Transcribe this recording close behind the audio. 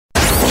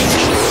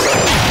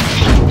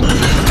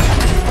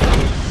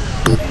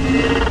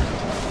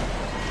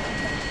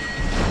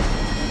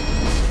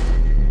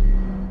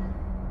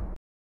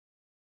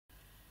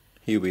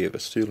Here we have a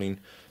Stirling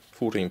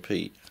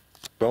 14p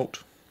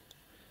bolt.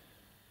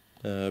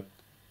 Just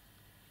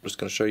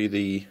going to show you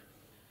the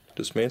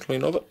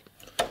dismantling of it,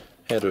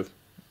 how to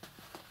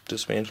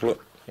dismantle it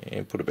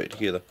and put it back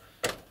together.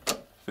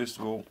 First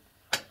of all,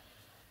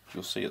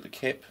 you'll see at the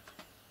cap,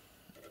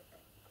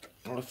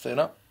 lift that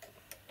up,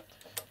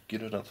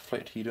 get another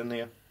flat head in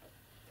there,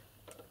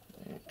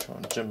 and try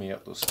and jimmy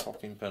up this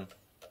cocking pin.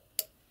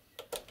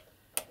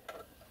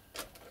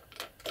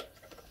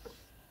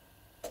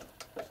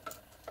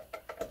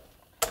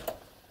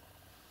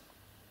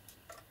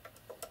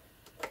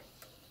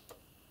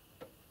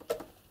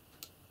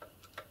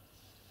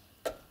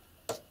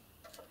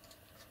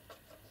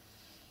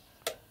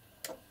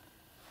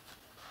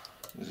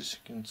 As you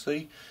can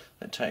see,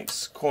 it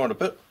takes quite a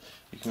bit.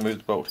 You can move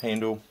the bolt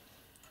handle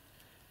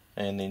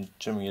and then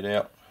jimmy it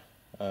out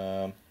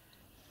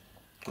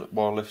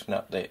while lifting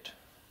up that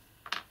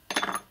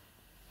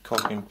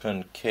cocking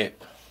pin cap.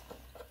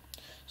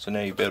 So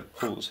now you're about to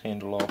pull this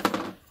handle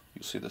off.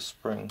 You'll see the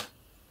spring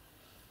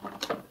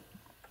and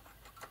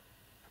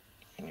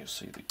you'll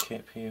see the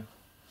cap here.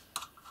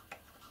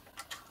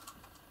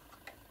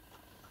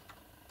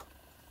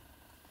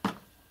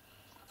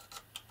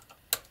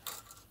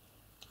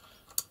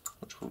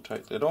 We'll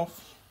take that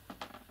off.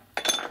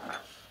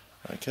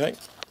 Okay,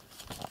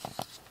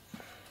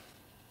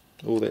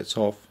 all that's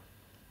off.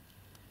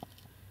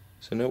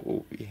 So now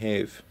what we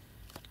have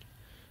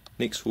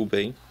next will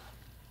be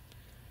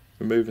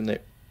removing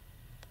that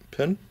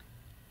pin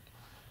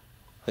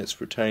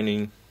that's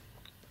retaining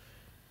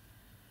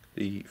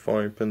the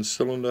firing pin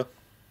cylinder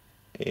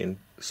and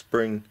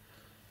spring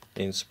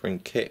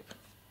cap.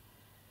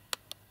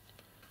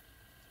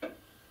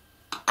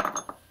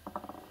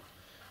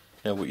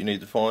 Now what you need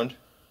to find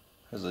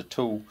is a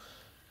tool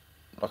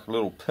like a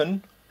little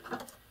pin.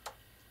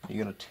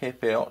 You're going to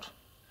tap out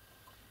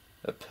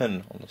a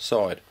pin on the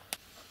side.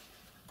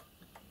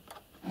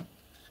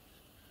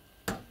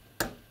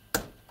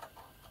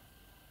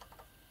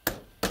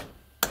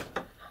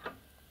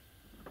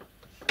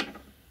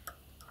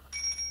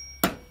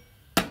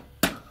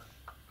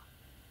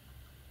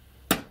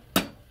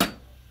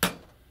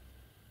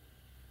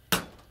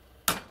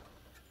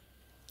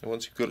 And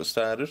once you've got it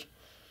started,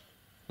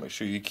 make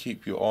sure you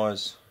keep your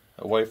eyes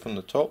away from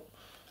the top.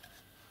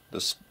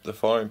 The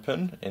firing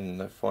pin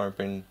and the firing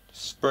pin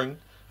spring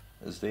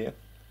is there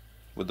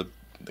with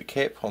the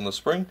cap on the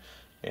spring,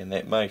 and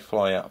that may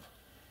fly up.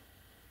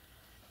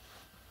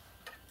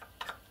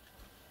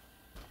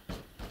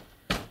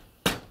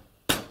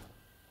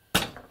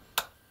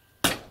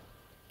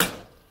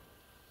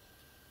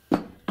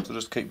 So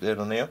just keep that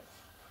on there.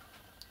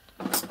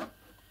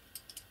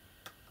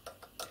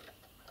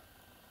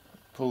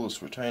 Pull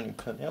this retaining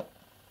pin out.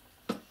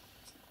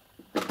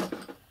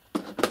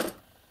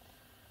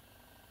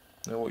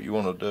 Now what you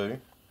want to do,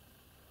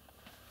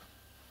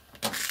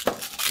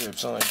 you have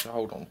something to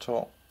hold on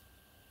top,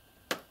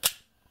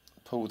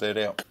 pull that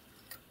out.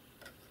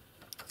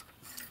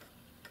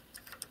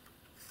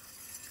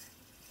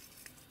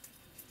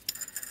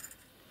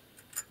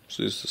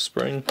 So there's the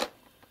spring,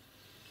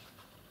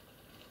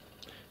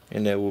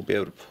 and now we'll be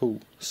able to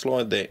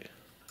slide that.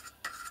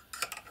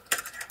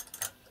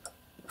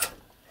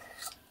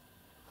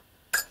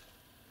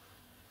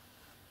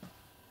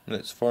 And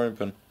that's the firing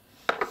pin.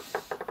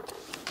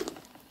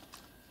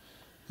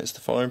 That's the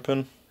firing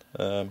pin.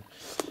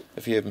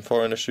 If you're having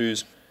firing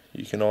issues,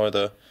 you can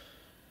either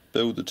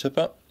build the tip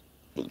up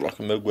with like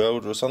a MIG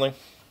welder or something,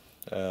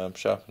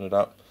 sharpen it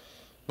up,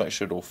 make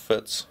sure it all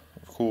fits,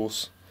 of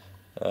course.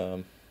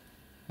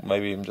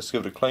 Maybe even just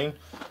give it a clean.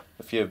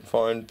 If you have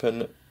firing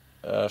pin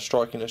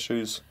striking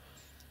issues,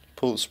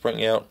 pull the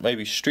spring out,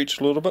 maybe stretch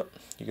a little bit.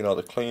 You can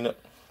either clean it,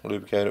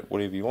 lubricate it,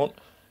 whatever you want,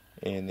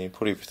 and then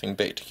put everything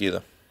back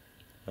together.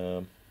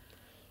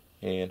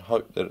 And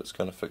hope that it's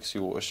going to fix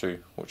your issue,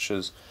 which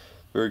is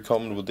very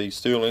common with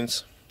these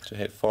Stirlings, to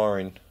have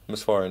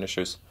misfiring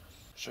issues.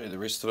 I'll show you the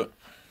rest of it.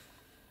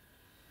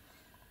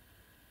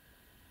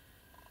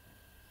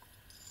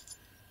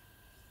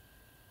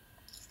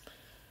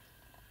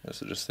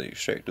 Those are just the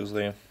extractors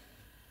there.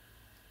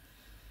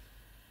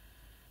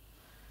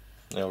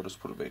 Now I'll just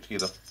put it back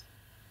together.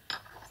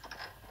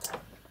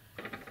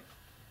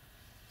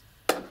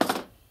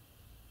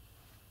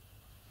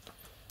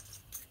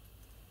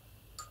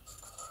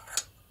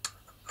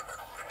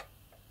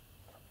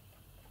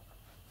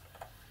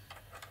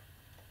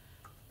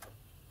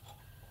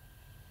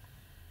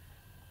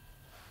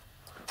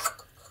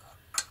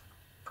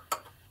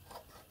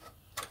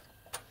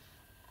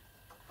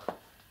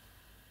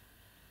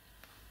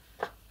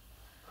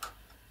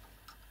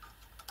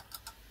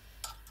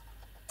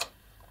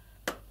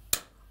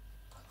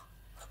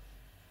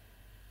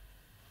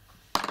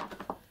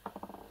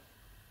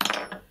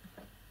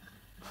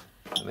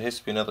 There has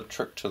to be another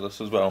trick to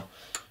this as well.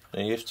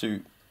 Now you have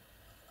to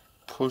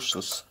push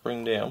the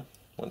spring down.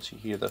 Once you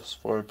hear this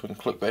firing pin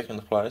click back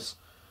into place,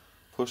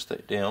 push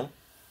that down,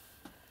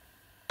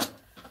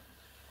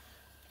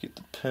 get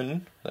the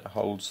pin that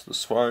holds the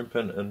firing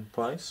pin in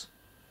place.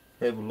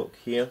 Have a look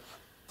here.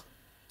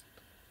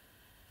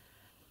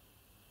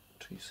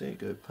 you see it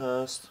go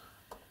past,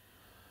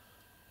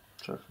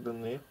 chuck it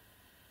in there,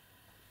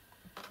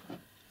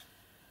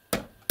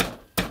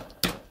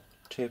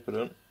 tap it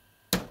in,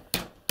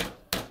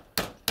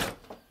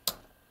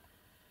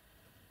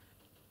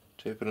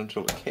 tap it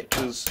until it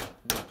catches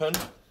the pin,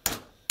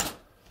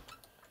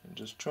 and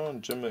just try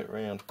and jim it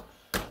round.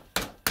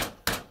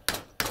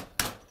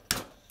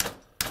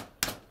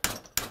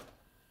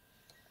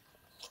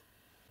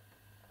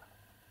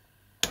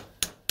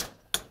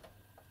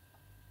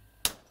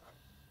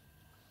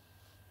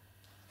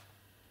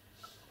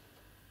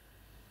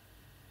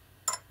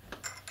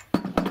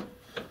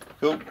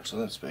 Cool, so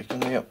that's back in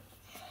there.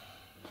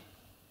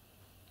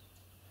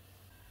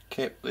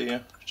 Cap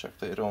there, chuck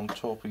that on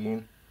top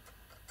again.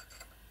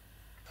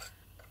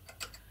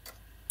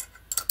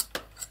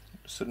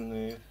 Sit in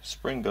there,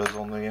 spring goes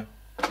on there.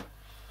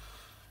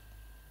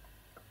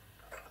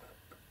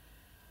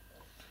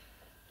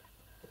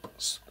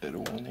 Sit that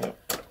all in there,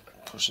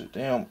 push it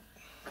down.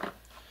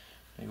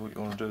 Now what you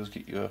want to do is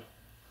get your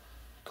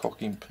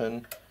cocking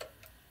pin.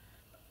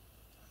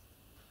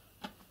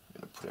 I'm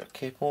going to put our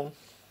cap on.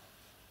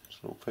 This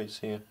little piece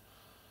here.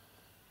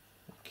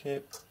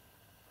 Cap.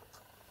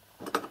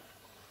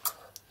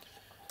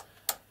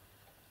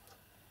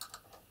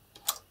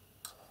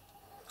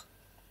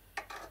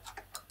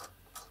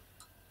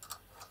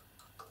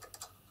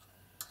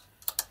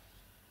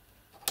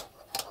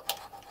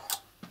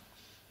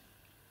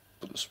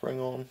 Put the spring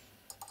on.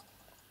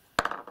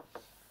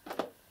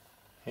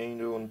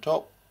 Handle on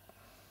top.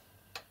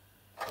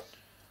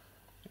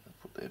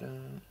 Put that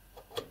in.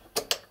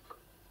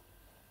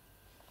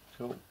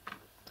 Cool.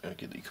 Going to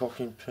get the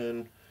cocking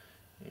pin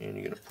and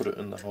you're going to put it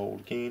in the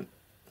hole again.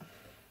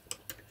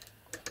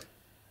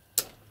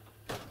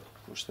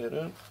 Push that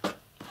in.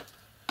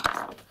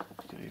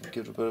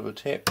 Give it a bit of a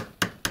tap.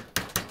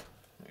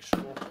 Make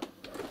sure.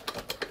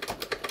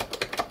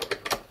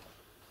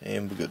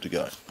 And we're good to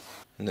go.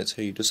 And that's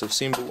how you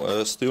disassemble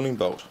a Stirling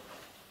bolt.